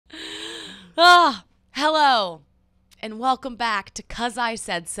Hello, and welcome back to 'Cause I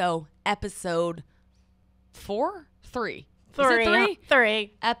Said So, episode 4? 3. Is it 3?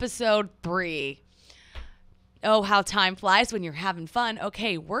 3. Episode 3. Oh, how time flies when you're having fun.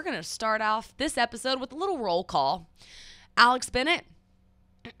 Okay, we're going to start off this episode with a little roll call. Alex Bennett,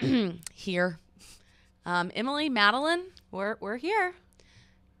 here. Emily, Madeline, We're here.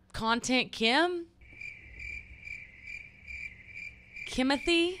 Content Kim,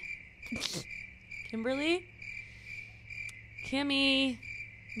 Kimothy, Kimberly, Kimmy.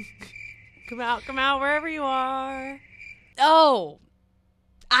 Come out wherever you are. Oh,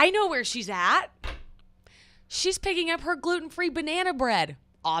 I know where she's at. She's picking up her gluten-free banana bread,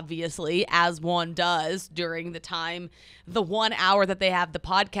 obviously, as one does during the 1 hour that they have the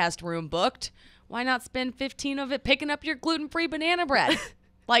podcast room booked. Why not spend 15 of it picking up your gluten-free banana bread?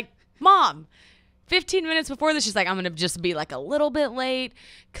 Like, Mom, 15 minutes before this, she's like, I'm going to just be like a little bit late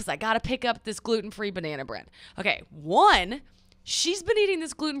because I got to pick up this gluten-free banana bread. Okay, she's been eating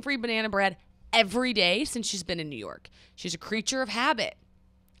this gluten-free banana bread every day since she's been in New York. She's a creature of habit.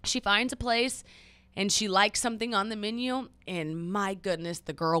 She finds a place and she likes something on the menu, and my goodness,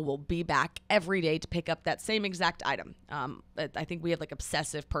 the girl will be back every day to pick up that same exact item. I think we have like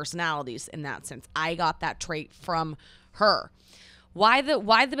obsessive personalities in that sense. I got that trait from her. Why the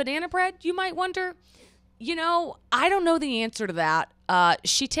banana bread, you might wonder? You know, I don't know the answer to that.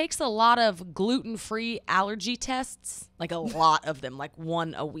 She takes a lot of gluten-free allergy tests, like a lot of them, like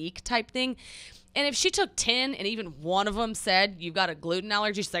 1 a week type thing. And if she took 10 and even one of them said you've got a gluten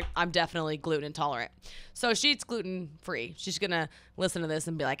allergy, she's like, I'm definitely gluten intolerant. So she eats gluten-free. She's going to listen to this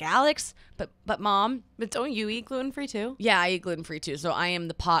and be like, Alex, but Mom. But don't you eat gluten-free too? Yeah, I eat gluten-free too. So I am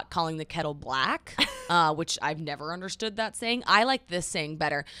the pot calling the kettle black, which I've never understood that saying. I like this saying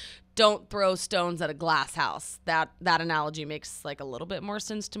better. Don't throw stones at a glass house. That analogy makes like a little bit more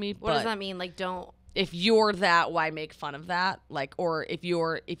sense to me. What does that mean? Like, don't. If you're that, why make fun of that? Like, or if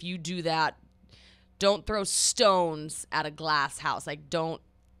you do that, don't throw stones at a glass house. Like, don't.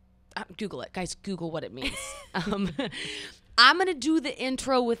 Google it, guys. Google what it means. I'm gonna do the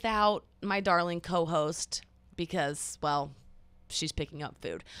intro without my darling co-host because, well, she's picking up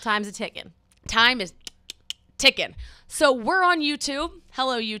food. Time's a ticking. Time is ticking. So we're on YouTube.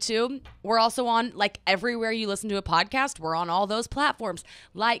 Hello, YouTube. We're also on like everywhere you listen to a podcast. We're on all those platforms.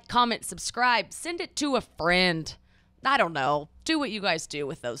 Like, comment, subscribe, send it to a friend. I don't know. Do what you guys do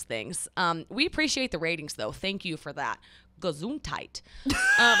with those things. We appreciate the ratings, though. Thank you for that. Gesundheit.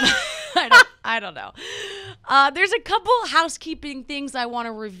 I don't know. There's a couple housekeeping things I want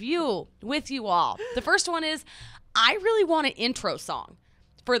to review with you all. The first one is I really want an intro song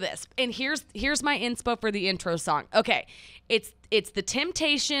for this. And here's my inspo for the intro song. Okay. It's The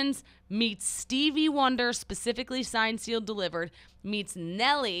Temptations meets Stevie Wonder, specifically signed, sealed, delivered, meets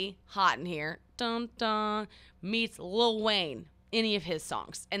Nelly, hot in here, dun dun, meets Lil Wayne, any of his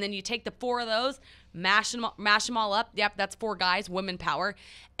songs. And then you take the 4 of those, mash them all up. Yep, that's 4 guys, women power.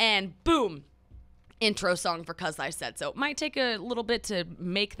 And boom, intro song for 'Cause I Said So. It might take a little bit to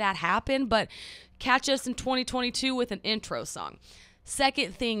make that happen, but catch us in 2022 with an intro song.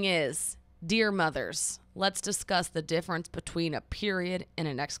 Second thing is, dear mothers, let's discuss the difference between a period and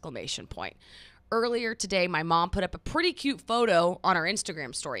an exclamation point. Earlier today, my mom put up a pretty cute photo on our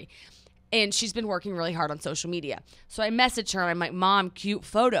Instagram story. And she's been working really hard on social media. So I messaged her and I'm like, Mom, cute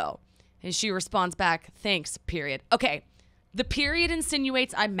photo. And she responds back, thanks, period. Okay, the period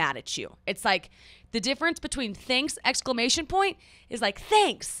insinuates I'm mad at you. It's like the difference between thanks, exclamation point is like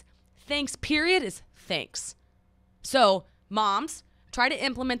thanks. Thanks, period is thanks. So moms, try to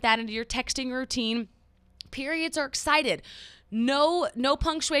implement that into your texting routine. Periods are excited. No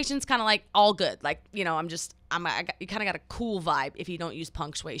punctuation's kind of like all good. Like, you know, you kind of got a cool vibe if you don't use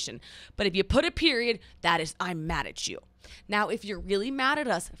punctuation. But if you put a period, that is, I'm mad at you. Now, if you're really mad at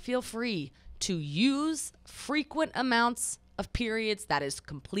us, feel free to use frequent amounts of periods. That is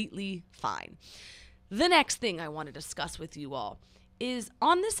completely fine. The next thing I want to discuss with you all is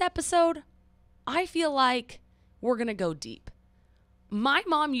on this episode, I feel like we're going to go deep. My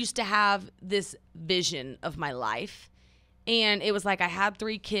mom used to have this vision of my life. And it was like I had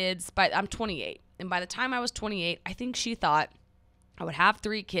 3 kids, but I'm 28. And by the time I was 28, I think she thought I would have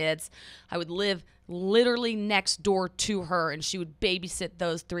 3 kids. I would live literally next door to her, and she would babysit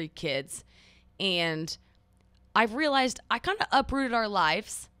those 3 kids. And I've realized I kind of uprooted our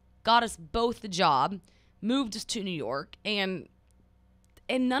lives, got us both the job, moved us to New York, and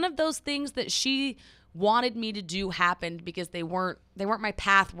none of those things that she wanted me to do happened because they weren't my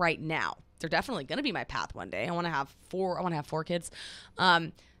path right now. They're definitely going to be my path one day. I want to have 4 kids.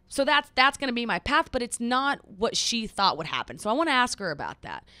 So that's going to be my path, but it's not what she thought would happen. So I want to ask her about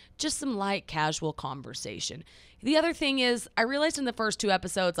that. Just some light, casual conversation. The other thing is, I realized in the first 2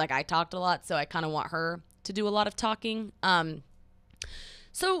 episodes, like, I talked a lot, so I kind of want her to do a lot of talking.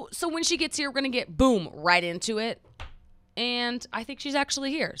 So when she gets here, we're going to get, boom, right into it. And I think she's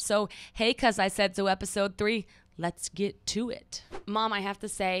actually here. So, hey, 'cause I said so, episode 3, let's get to it. Mom, I have to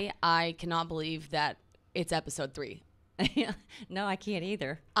say, I cannot believe that it's episode 3. No, I can't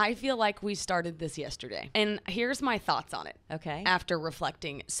either. I feel like we started this yesterday. And here's my thoughts on it. Okay. After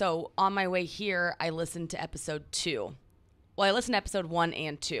reflecting. So on my way here, I listened to episode 2. Well, I listened to episode 1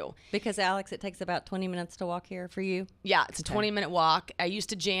 and 2. Because, Alex, it takes about 20 minutes to walk here for you. Yeah, it's a 20-minute walk. I used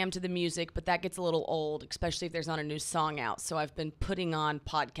to jam to the music, but that gets a little old, especially if there's not a new song out. So I've been putting on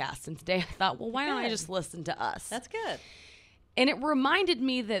podcasts. And today I thought, well, why don't I just listen to us? That's good. And it reminded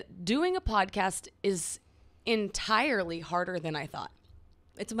me that doing a podcast is entirely harder than I thought.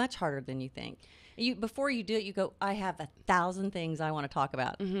 It's much harder than you think. Before you do it, you go, I have 1,000 things I want to talk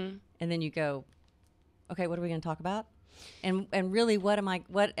about. Mm-hmm. And then you go, okay, what are we going to talk about? And really, what am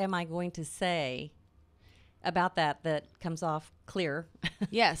I going to say about that comes off clear?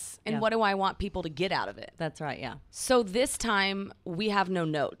 Yes. And what do I want people to get out of it? That's right, yeah. So this time we have no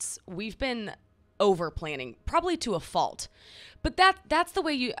notes. We've been over planning, probably to a fault. But that's the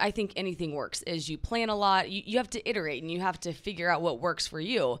way I think anything works, is you plan a lot. You have to iterate and you have to figure out what works for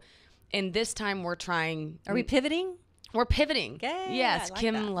you. And this time we're trying. Are we pivoting? We're pivoting. Okay, yes, I like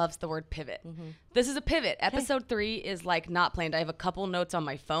Kim that. loves the word pivot. Mm-hmm. This is a pivot. Episode 3 is like not planned. I have a couple notes on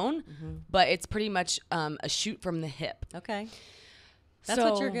my phone, but it's pretty much a shoot from the hip. Okay. That's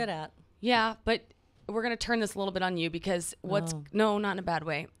what you're good at. Yeah, but we're going to turn this a little bit on you because no, not in a bad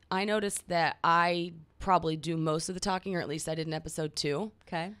way. I noticed that I probably do most of the talking, or at least I did in episode 2.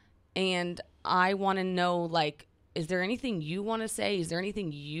 Okay. And I want to know, like, is there anything you want to say? Is there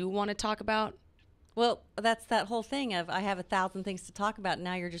anything you want to talk about? Well, that's that whole thing of I have 1,000 things to talk about.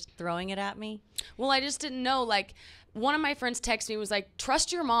 Now you're just throwing it at me. Well, I just didn't know. Like, one of my friends texted me, was like,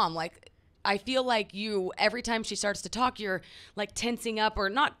 trust your mom. Like, I feel like you, every time she starts to talk, you're like tensing up, or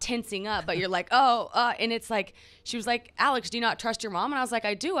not tensing up, but you're like, and it's like, she was like, Alex, do you not trust your mom? And I was like,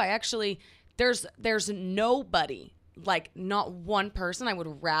 I do. I actually, there's nobody, like not one person I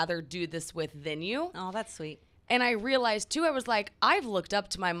would rather do this with than you. Oh, that's sweet. And I realized too, I was like, I've looked up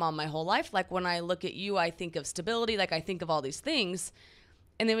to my mom my whole life. Like, when I look at you, I think of stability. Like, I think of all these things.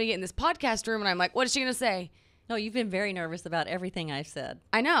 And then we get in this podcast room and I'm like, what is she going to say? No, you've been very nervous about everything I've said.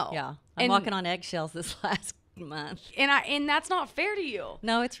 I know. Yeah. I'm walking on eggshells this last month. And that's not fair to you.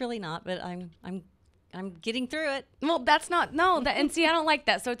 No, it's really not, but I'm getting through it. Well, that's not, no, and see, I don't like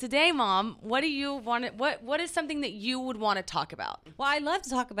that. So today, Mom, what do you want to, what is something that you would want to talk about? Well, I love to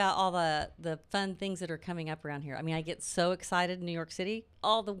talk about all the fun things that are coming up around here. I mean, I get so excited in New York City,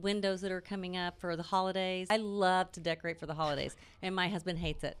 all the windows that are coming up for the holidays. I love to decorate for the holidays, and my husband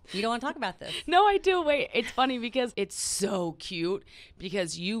hates it. You don't want to talk about this. No, I do. Wait, it's funny because it's so cute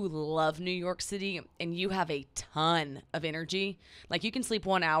because you love New York City and you have a ton of energy. Like, you can sleep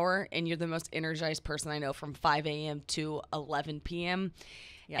 1 hour and you're the most energized person I know from 5 a.m. to 11 p.m.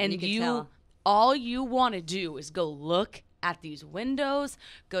 Yeah, and you can tell. all you want to do is go look at these windows,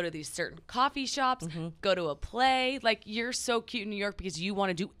 go to these certain coffee shops, go to a play. Like, you're so cute in New York because you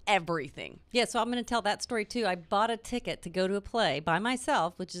want to do everything. Yeah, so I'm going to tell that story too. I bought a ticket to go to a play by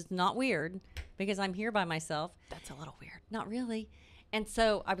myself, which is not weird because I'm here by myself. That's a little weird. Not really. And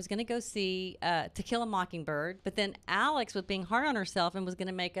so I was going to go see To Kill a Mockingbird, but then Alex was being hard on herself and was going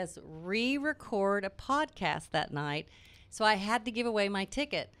to make us re-record a podcast that night. So I had to give away my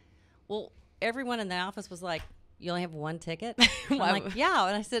ticket. Well, everyone in the office was like, you only have one ticket? I'm like, yeah.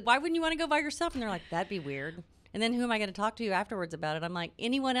 And I said, why wouldn't you want to go by yourself? And they're like, that'd be weird. And then who am I going to talk to afterwards about it? I'm like,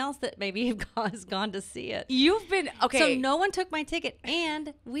 anyone else that maybe has gone to see it. You've been, okay. So no one took my ticket,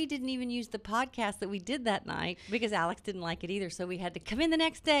 and we didn't even use the podcast that we did that night because Alex didn't like it either. So we had to come in the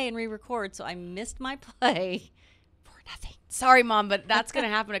next day and re-record. So I missed my play for nothing. Sorry, Mom, but that's going to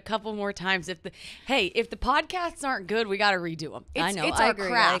happen a couple more times. If the podcasts aren't good, we got to redo them. I know. It's I our agree,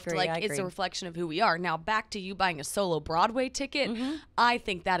 craft. I Like, it's agree. a reflection of who we are. Now, back to you buying a solo Broadway ticket. I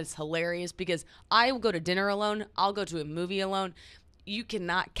think that is hilarious because I will go to dinner alone. I'll go to a movie alone. You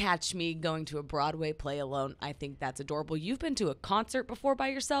cannot catch me going to a Broadway play alone. I think that's adorable. You've been to a concert before by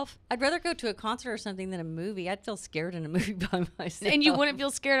yourself? I'd rather go to a concert or something than a movie. I'd feel scared in a movie by myself. And you wouldn't feel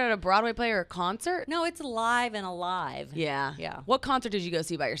scared at a Broadway play or a concert? No, it's live and alive. Yeah. Yeah. What concert did you go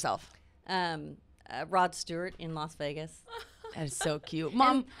see by yourself? Rod Stewart in Las Vegas. That is so cute.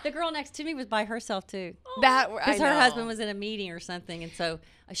 Mom, And the girl next to me was by herself too. that Because her husband was in a meeting or something, and so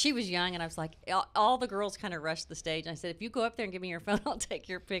she was young, and I was like, all the girls kind of rushed the stage. And I said, if you go up there and give me your phone, I'll take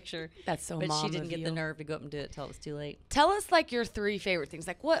your picture. That's so But mom she didn't of get you. the nerve to go up and do it till it was too late. Tell us like your 3 favorite things.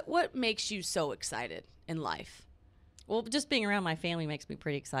 Like what makes you so excited in life? Well, just being around my family makes me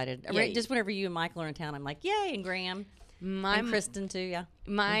pretty excited. Yeah, Just whenever you and Michael are in town, I'm like, yay, and Graham. And Kristen too, yeah.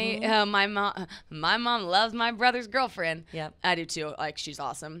 My my mom loves my brother's girlfriend. Yep. I do too. Like she's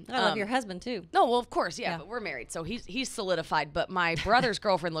awesome. I love your husband too. No, well, of course, yeah, Yeah. but we're married, so he's solidified. But my brother's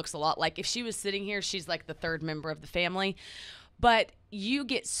girlfriend looks a lot like if she was sitting here, she's like the 3rd member of the family. But you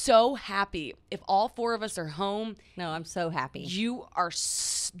get so happy if all 4 of us are home. No, I'm so happy. You are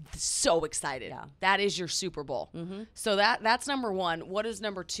so excited. Yeah. That is your Super Bowl. So that's number 1. What is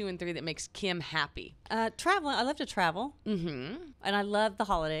number 2 and 3 that makes Kim happy? Traveling, I love to travel. And I love the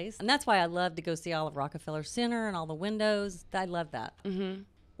holidays. And that's why I love to go see all of Rockefeller Center and all the windows. I love that.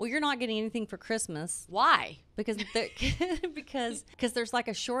 Well, you're not getting anything for Christmas Why? because because there's like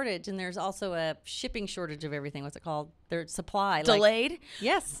a shortage, and there's also a shipping shortage of everything. What's it called? There's supply. Like, Delayed?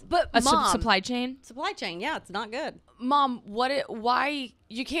 yes. But A Mom, supply chain. Supply chain. Yeah, it's not good. Mom, why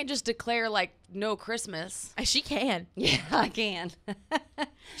you can't just declare like no Christmas? She can. Yeah, I can.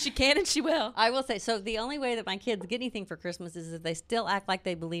 She can and she will. I will say, so the only way that my kids get anything for Christmas is if they still act like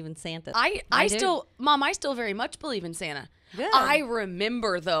they believe in Santa. I do. still, Mom, I still very much believe in Santa. Good. I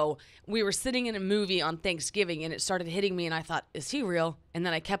remember though, we were sitting in a movie on Thanksgiving and it started hitting me and I thought, is he real? And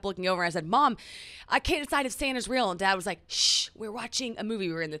then I kept looking over and I said, Mom, I can't decide if Santa's real. And Dad was like, shh, we're watching a movie.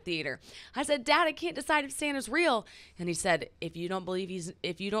 We were in the theater. I said, Dad, I can't decide if Santa's real. And he said, if you don't believe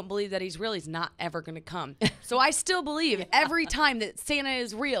that he's real, he's not ever going to come. So I still believe every time that Santa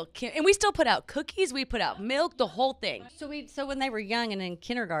is real. And we still put out cookies. We put out milk, the whole thing. So when they were young and in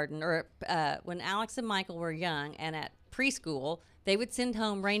kindergarten, or when Alex and Michael were young and at preschool, they would send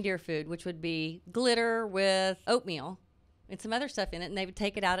home reindeer food, which would be glitter with oatmeal and some other stuff in it, and they would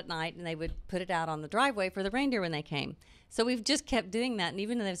take it out at night and they would put it out on the driveway for the reindeer when they came. So we've just kept doing that, and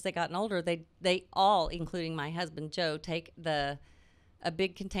even as they gotten older, they all, including my husband Joe, take a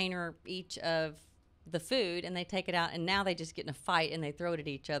big container each of the food, and they take it out, and now they just get in a fight and they throw it at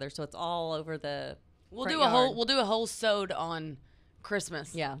each other, so it's all over the We'll front do yard. a whole sewed on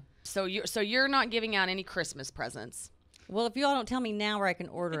Christmas. Yeah. So you're not giving out any Christmas presents. Well, if you all don't tell me now where I can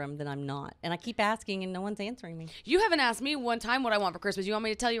order them, then I'm not. And I keep asking, and no one's answering me. You haven't asked me one time what I want for Christmas. You want me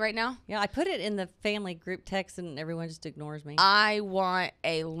to tell you right now? Yeah, I put it in the family group text, and everyone just ignores me. I want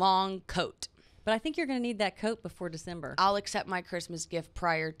a long coat. But I think you're going to need that coat before December. I'll accept my Christmas gift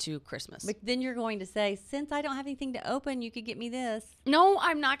prior to Christmas. But then you're going to say, since I don't have anything to open, you could get me this. No,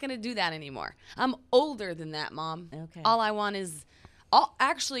 I'm not going to do that anymore. I'm older than that, Mom. Okay. All I want is...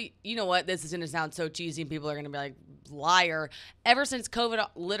 actually, you know what? This is going to sound so cheesy, and people are going to be like, liar. Ever since COVID,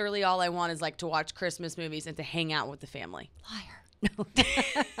 literally all I want is like to watch Christmas movies and to hang out with the family. Liar. No,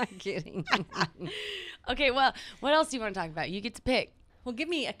 I'm kidding. Okay, well, what else do you want to talk about? You get to pick. Well, give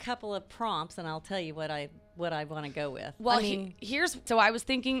me a couple of prompts, and I'll tell you what I want to go with. Well, I mean, here's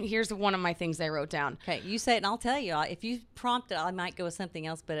one of my things I wrote down. okay, you say it, and I'll tell you. If you prompt it, I might go with something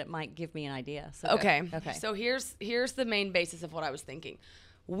else, but it might give me an idea. So go. Okay. Okay. So here's the main basis of what I was thinking.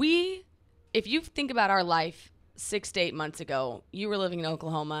 If you think about our life 6 to 8 months ago, you were living in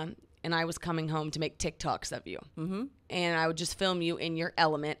Oklahoma, and I was coming home to make TikToks of you. Mm-hmm. And I would just film you in your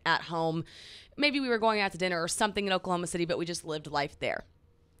element at home. Maybe we were going out to dinner or something in Oklahoma City, but we just lived life there.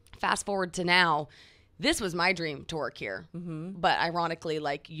 Fast forward to now, this was my dream to work here. Mm-hmm. But ironically,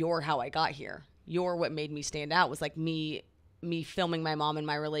 like, you're how I got here. You're what made me stand out, was like me filming my mom and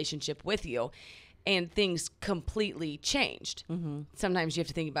my relationship with you. And things completely changed. Mm-hmm. Sometimes you have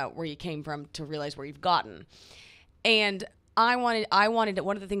to think about where you came from to realize where you've gotten. And I wanted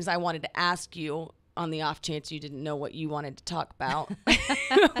one of the things I wanted to ask you, on the off chance you didn't know what you wanted to talk about,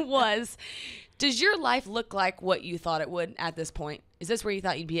 was, does your life look like what you thought it would at this point? Is this where you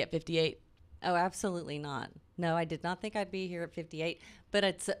thought you'd be at 58? Oh, absolutely not. No, I did not think I'd be here at 58, but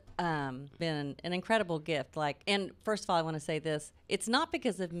it's been an incredible gift. And first of all, I want to say this. It's not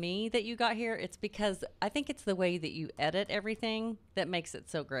because of me that you got here. It's because I think it's the way that you edit everything that makes it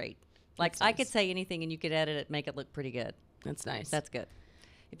so great. Like, That's nice. I could say anything and you could edit it, make it look pretty good. That's nice. That's good.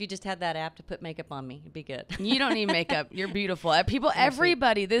 If you just had that app to put makeup on me, it'd be good. You don't need makeup. You're beautiful.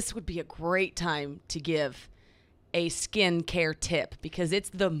 Everybody, this would be a great time to give a skincare tip because it's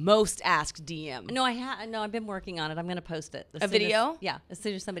the most asked DM. No, I've been working on it. I'm going to post it. A video? As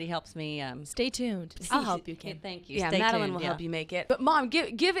soon as somebody helps me. Stay tuned. I'll help you, Kim. Thank you. Yeah, Stay Madeline tuned. will Yeah. help you make it. But Mom,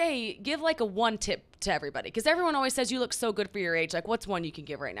 give like a one tip to everybody because everyone always says you look so good for your age. Like, what's one you can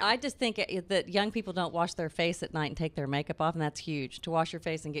give right now? I just think that young people don't wash their face at night and take their makeup off, and that's huge. To wash your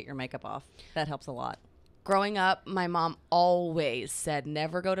face and get your makeup off, that helps a lot. Growing up, my mom always said,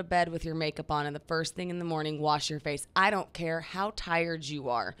 never go to bed with your makeup on, and the first thing in the morning, wash your face. I don't care how tired you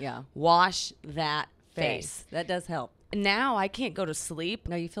are. Yeah. Wash that face. That does help. Now I can't go to sleep.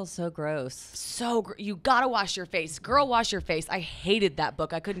 No, you feel so gross. You gotta wash your face. Girl, wash your face. I hated that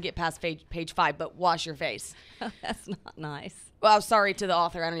book. I couldn't get past page 5, but wash your face. That's not nice. Well, sorry to the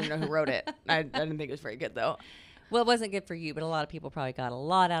author. I don't even know who wrote it. I didn't think it was very good, though. Well, it wasn't good for you, but a lot of people probably got a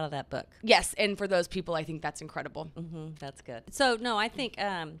lot out of that book. Yes, and for those people, I think that's incredible. That's good. So, no, I think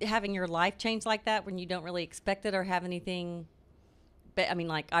having your life change like that when you don't really expect it or have anything, I mean,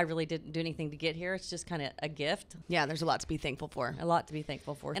 like I really didn't do anything to get here. It's just kind of a gift. Yeah, there's a lot to be thankful for. A lot to be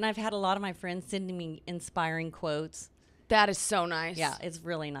thankful for. And I've had a lot of my friends sending me inspiring quotes. That is so nice. Yeah, it's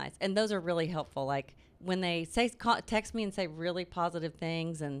really nice. And those are really helpful. Like when they text me and say really positive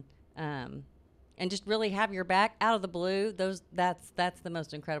things and just really have your back out of the blue, that's the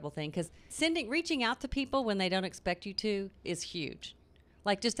most incredible thing. Because reaching out to people when they don't expect you to is huge.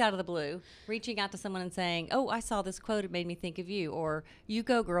 Like just out of the blue, reaching out to someone and saying, oh, I saw this quote, it made me think of you. Or, you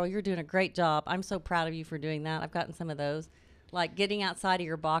go, girl, you're doing a great job. I'm so proud of you for doing that. I've gotten some of those. Like getting outside of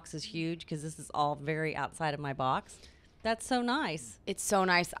your box is huge because this is all very outside of my box. That's so nice. It's so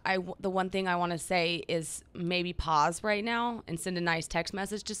nice. The one thing I want to say is maybe pause right now and send a nice text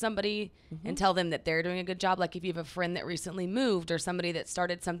message to somebody and tell them that they're doing a good job. Like if you have a friend that recently moved or somebody that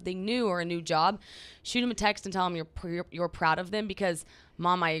started something new or a new job, shoot them a text and tell them you're proud of them because,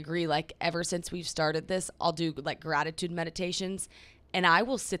 Mom, I agree. Like ever since we've started this, I'll do like gratitude meditations and I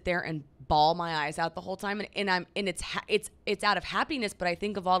will sit there and bawl my eyes out the whole time. And it's out of happiness, but I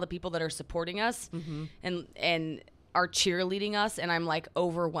think of all the people that are supporting us and are cheerleading us, and I'm like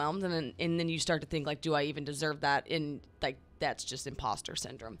overwhelmed, and then you start to think like, do I even deserve that? And like that's just imposter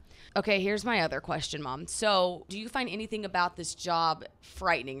syndrome. Okay, here's my other question, Mom. So do you find anything about this job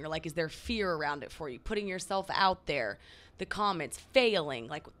frightening, or like is there fear around it for you? Putting yourself out there, the comments, failing,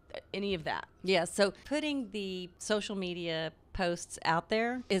 like any of that? Yeah, so putting the social media posts out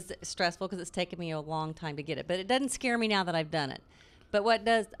there is stressful because it's taken me a long time to get it, but it doesn't scare me now that I've done it. But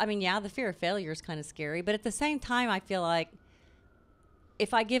the fear of failure is kind of scary. But at the same time, I feel like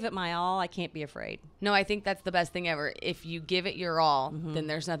if I give it my all, I can't be afraid. No, I think that's the best thing ever. If you give it your all, then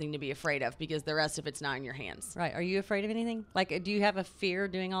there's nothing to be afraid of because the rest of it's not in your hands. Right. Are you afraid of anything? Like, do you have a fear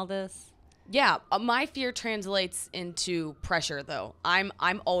doing all this? Yeah, my fear translates into pressure, though. I'm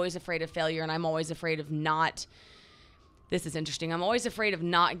always afraid of failure, and I'm always afraid of not... This is interesting. I'm always afraid of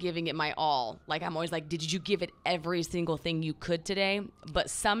not giving it my all. Like, I'm always like, did you give it every single thing you could today? But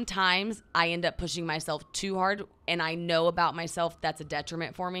sometimes I end up pushing myself too hard, and I know about myself that's a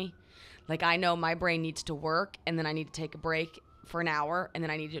detriment for me. Like, I know my brain needs to work, and then I need to take a break for an hour, and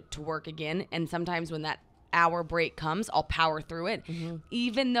then I need it to work again. And sometimes when that hour break comes, I'll power through it,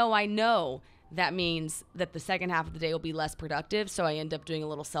 even though I know that means that the second half of the day will be less productive. So I end up doing a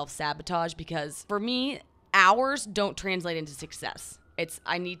little self-sabotage because for me, hours don't translate into success.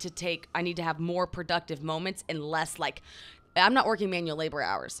 I need to have more productive moments and less like, I'm not working manual labor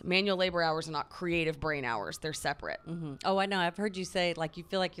hours. Manual labor hours are not creative brain hours. They're separate. Oh, I know. I've heard you say like you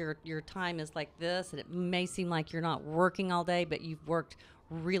feel like your time is like this, and it may seem like you're not working all day, but you've worked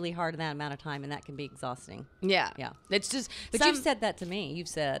really hard in that amount of time, and that can be exhausting. Yeah. Yeah. It's just, But you've said that to me. You've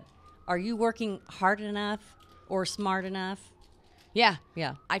said, are you working hard enough or smart enough? Yeah.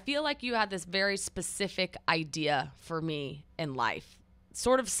 Yeah. I feel like you had this very specific idea for me in life,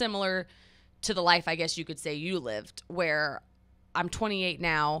 sort of similar to the life I guess you could say you lived, where I'm 28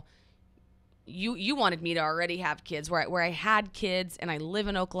 now. You wanted me to already have kids, where I had kids and I live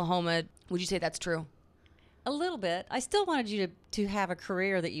in Oklahoma. Would you say that's true? A little bit. I still wanted you to have a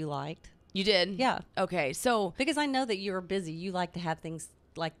career that you liked. You did? Yeah. Okay. So because I know that you're busy. You like to have things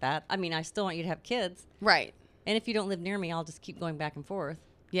like that. I mean, I still want you to have kids. right. And if you don't live near me, I'll just keep going back and forth.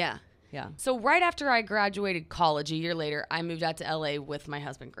 Yeah. Yeah. So right after I graduated college, a year later, I moved out to LA with my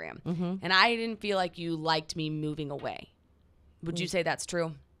husband, Graham. And I didn't feel like you liked me moving away. Would you say that's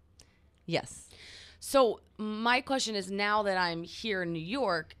true? Yes. So my question is, now that I'm here in New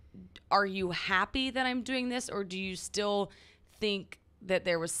York, are you happy that I'm doing this, or do you still think that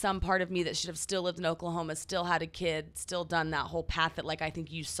there was some part of me that should have still lived in Oklahoma, still had a kid, still done that whole path that like I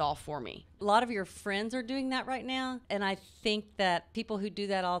think you saw for me? A lot of your friends are doing that right now, and I think that people who do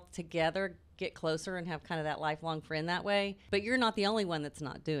that all together get closer and have kind of that lifelong friend that way. But you're not the only one that's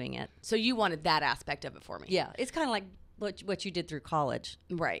not doing it. So you wanted that aspect of it for me. Yeah, it's kind of like what you did through college.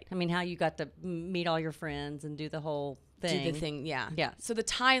 Right. I mean, how you got to meet all your friends and do the whole thing. Do the thing, yeah. Yeah. So the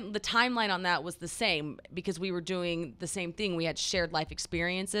timeline on that was the same because we were doing the same thing. We had shared life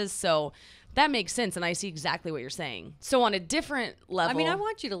experiences. So that makes sense, and I see exactly what you're saying. So on a different level... I mean, I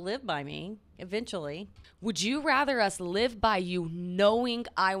want you to live by me eventually. Would you rather us live by you knowing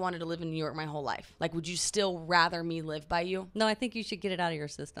I wanted to live in New York my whole life? Like, would you still rather me live by you? No, I think you should get it out of your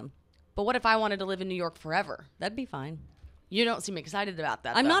system. But what if I wanted to live in New York forever? That'd be fine. You don't seem excited about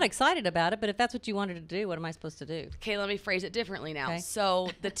that, I'm though. not excited about it, but if that's what you wanted to do, what am I supposed to do? Okay, let me phrase it differently now. Okay. So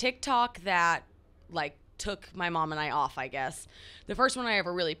the TikTok that, like, took my mom and I off, I guess. The first one I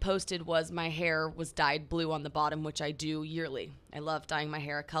ever really posted was my hair was dyed blue on the bottom, which I do yearly. I love dyeing my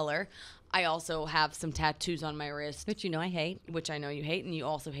hair a color. I also have some tattoos on my wrist. Which you know I hate. Which I know you hate, and you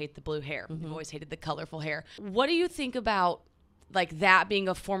also hate the blue hair. Mm-hmm. You've always hated the colorful hair. What do you think about, like, that being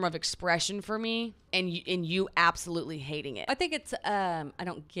a form of expression for me and you absolutely hating it? I think it's, I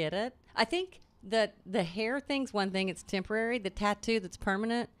don't get it. I think that the hair thing's one thing, it's temporary. The tattoo that's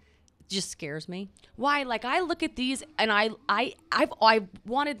permanent just scares me. Why? Like, I look at these and I've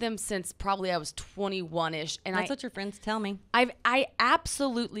wanted them since probably I was 21-ish, and That's what your friends tell me. I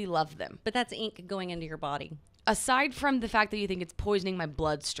absolutely love them. But that's ink going into your body. Aside from the fact that you think it's poisoning my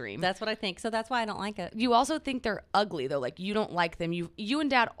bloodstream, That's what I think. So that's why I don't like it. you also think they're ugly, though. Like, you don't like them. You and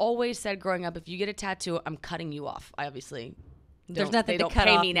Dad always said growing up, if you get a tattoo, I'm cutting you off. I obviously There's don't- nothing they to don't cut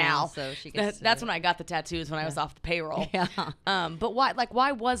pay off me now. so she gets to That's do when it. I got the tattoos, when I was off the payroll. Yeah. But why? Like,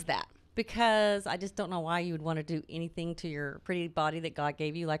 why was that? Because I just don't know why you would want to do anything to your pretty body that God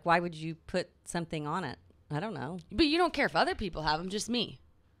gave you. Like, why would you put something on it? I don't know. But you don't care if other people have them, just me.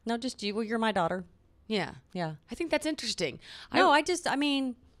 No, just you. Well, you're my daughter. Yeah. Yeah. I think that's interesting. No, I just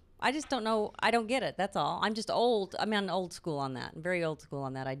don't know. I don't get it. That's all. I'm just old. I'm on old school on that. I'm very old school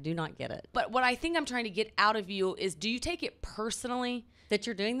on that. I do not get it. But what I think I'm trying to get out of you is, do you take it personally? That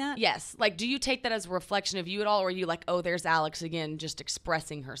you're doing that? Yes. Like, do you take that as a reflection of you at all, or are you like, oh, there's Alex again, just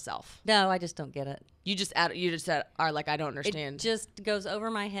expressing herself? No, I just don't get it. You just are like, I don't understand. It just goes over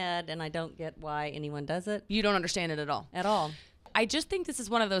my head, and I don't get why anyone does it You don't understand it at all. at all. I just think this is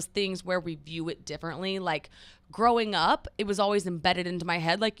one of those things where we view it differently. Like, growing up, it was always embedded into my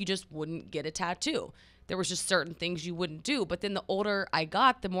head, like, you just wouldn't get a tattoo. There was just certain things you wouldn't do. But then the older I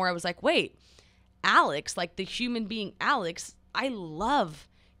got, the more I was like, wait, Alex, like the human being Alex, I love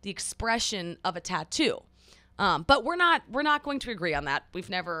the expression of a tattoo. But we're not going to agree on that. We've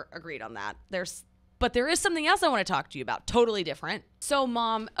never agreed on that. But there is something else I want to talk to you about, totally different. So,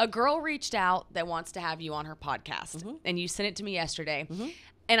 Mom, a girl reached out that wants to have you on her podcast, and you sent it to me yesterday,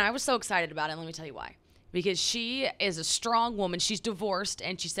 and I was so excited about it. Let me tell you why. Because she is a strong woman. She's divorced,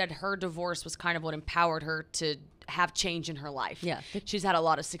 and she said her divorce was kind of what empowered her to have change in her life. Yeah. She's had a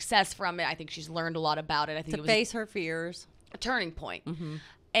lot of success from it. I think she's learned a lot about it. I think it To was face her fears. a turning point.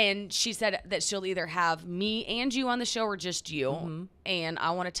 And she said that she'll either have me and you on the show or just you. And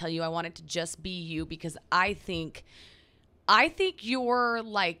I want to tell you, I want it to just be you, because I think you're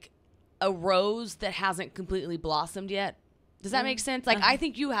like a rose that hasn't completely blossomed yet. Does that make sense? Like, I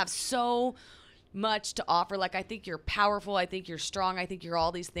think you have so much to offer. Like, I think you're powerful. I think you're strong. I think you're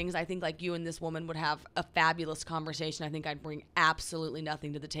all these things. I think like you and this woman would have a fabulous conversation. I think I'd bring absolutely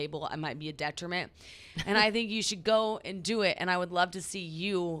nothing to the table. I might be a detriment. And I think you should go and do it. And I would love to see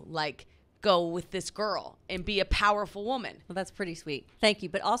you like go with this girl and be a powerful woman. Well, that's pretty sweet. Thank you.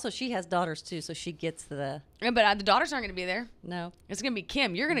 But also, she has daughters too, so she gets the. Yeah, but the daughters aren't going to be there. No. It's going to be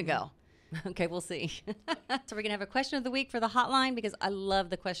Kim. You're going to go. Okay, we'll see. So we're going to have a question of the week for the hotline, because I love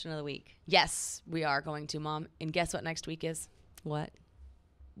the question of the week. Yes, we are going to, Mom. And guess what next week is? What?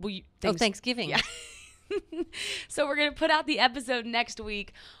 Well, Thanksgiving. Yeah. So we're going to put out the episode next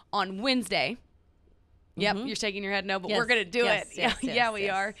week on Wednesday. Yep, you're shaking your head no, but Yes, we're going to do yes, it. yes, yeah, yes, we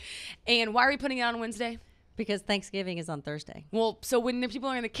yes. are. And why are we putting it on Wednesday? Because Thanksgiving is on Thursday. Well, so when the people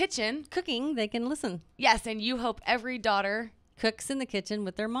are in the kitchen, Cooking, they can listen. yes, and you hope every daughter Cooks in the kitchen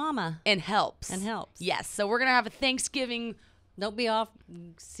with their mama. and helps. Yes, so we're going to have a Thanksgiving. Don't be off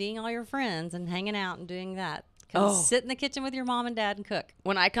seeing all your friends and hanging out and doing that. Come Oh. sit in the kitchen with your mom and dad and cook.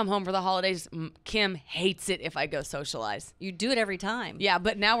 When I come home for the holidays, Kim hates it if I go socialize. You do it every time. Yeah,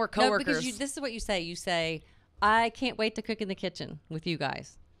 but now we're No, coworkers. because this is what you say. You say, I can't wait to cook in the kitchen with you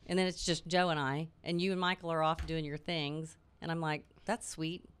guys. And then it's just Joe and I, and you and Michael are off doing your things. And I'm like, that's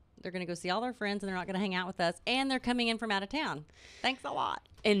sweet. They're going to go see all their friends, and they're not going to hang out with us. And they're coming in from out of town. Thanks a lot.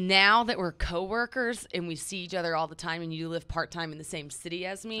 And now that we're coworkers and we see each other all the time, and you live part-time in the same city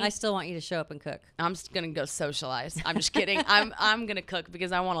as me, I still want you to show up and cook. I'm just going to go socialize. I'm just kidding. I'm going to cook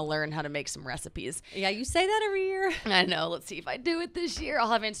because I want to learn how to make some recipes. Yeah, you say that every year. I know. Let's see if I do it this year. I'll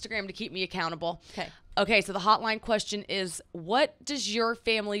have Instagram to keep me accountable. Okay. Okay, so the hotline question is, what does your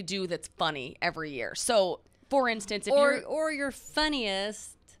family do that's funny every year? So, for instance, if you're... Or your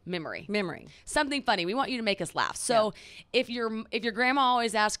funniest... Memory. Something funny. We want you to make us laugh. So if your grandma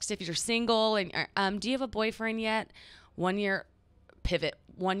always asks if you're single and do you have a boyfriend yet? One year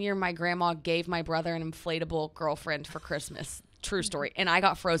my grandma gave my brother an inflatable girlfriend for Christmas. True story. And I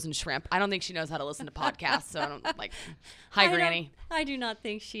got frozen shrimp. I don't think she knows how to listen to podcasts, so I don't like. Hi, Granny. I do not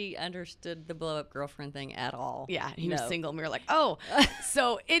think she understood the blow up girlfriend thing at all. Yeah, he was single, and we were like, oh.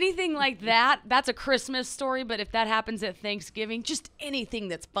 So anything like that, that's a Christmas story. But if that happens at Thanksgiving, just anything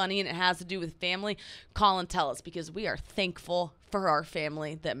that's funny and it has to do with family, call and tell us, because we are thankful for our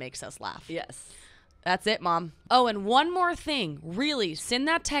family that makes us laugh. Yes. That's it, Mom. Oh, and one more thing. Really, send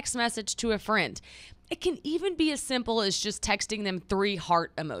that text message to a friend. It can even be as simple as just texting them 3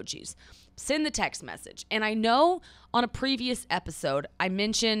 heart emojis. Send the text message. And I know on a previous episode, I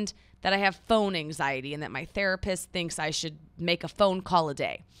mentioned that I have phone anxiety and that my therapist thinks I should make a phone call a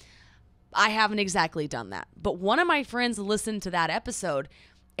day. I haven't exactly done that. But one of my friends listened to that episode,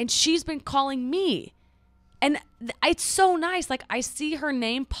 and she's been calling me. And it's so nice. Like, I see her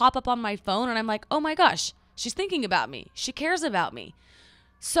name pop up on my phone, and I'm like, oh my gosh, she's thinking about me. She cares about me.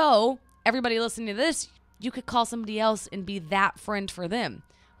 So everybody listening to this, you could call somebody else and be that friend for them.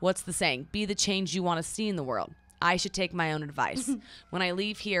 What's the saying? Be the change you want to see in the world. I should take my own advice. When I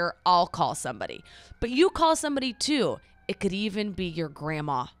leave here, I'll call somebody. But you call somebody too. It could even be your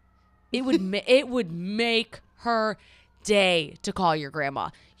grandma. It would make her day to call your grandma.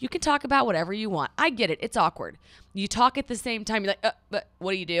 You can talk about whatever you want. I get it. It's awkward. You talk at the same time. You're like, but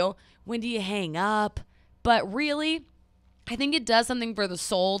what do you do? When do you hang up? But really, I think it does something for the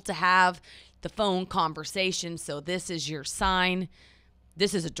soul to have the phone conversation. So this is your sign.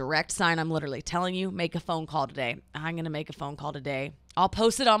 This is a direct sign. I'm literally telling you, make a phone call today. I'm going to make a phone call today. I'll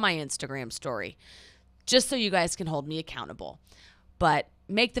post it on my Instagram story just so you guys can hold me accountable. But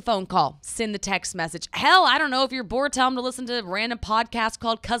make the phone call. Send the text message. Hell, I don't know. If you're bored, tell them to listen to a random podcast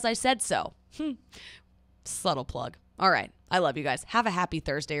called 'Cause I Said So. Subtle plug. All right. I love you guys. Have a happy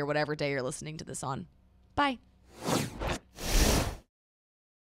Thursday or whatever day you're listening to this on. Bye.